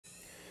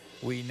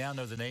We now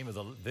know the name of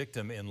the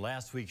victim in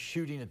last week's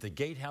shooting at the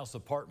Gatehouse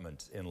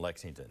Apartments in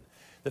Lexington.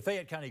 The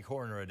Fayette County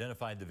coroner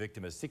identified the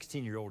victim as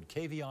 16-year-old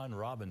Kavion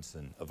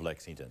Robinson of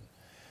Lexington.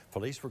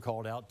 Police were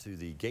called out to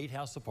the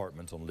Gatehouse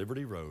Apartments on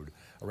Liberty Road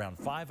around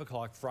 5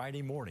 o'clock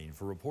Friday morning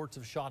for reports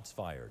of shots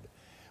fired.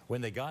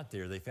 When they got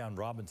there, they found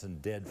Robinson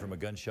dead from a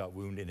gunshot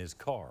wound in his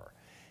car.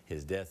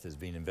 His death is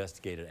being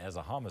investigated as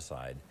a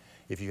homicide.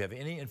 If you have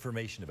any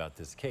information about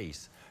this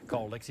case,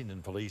 call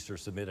Lexington Police or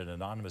submit an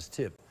anonymous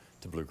tip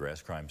to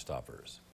Bluegrass Crime Stoppers.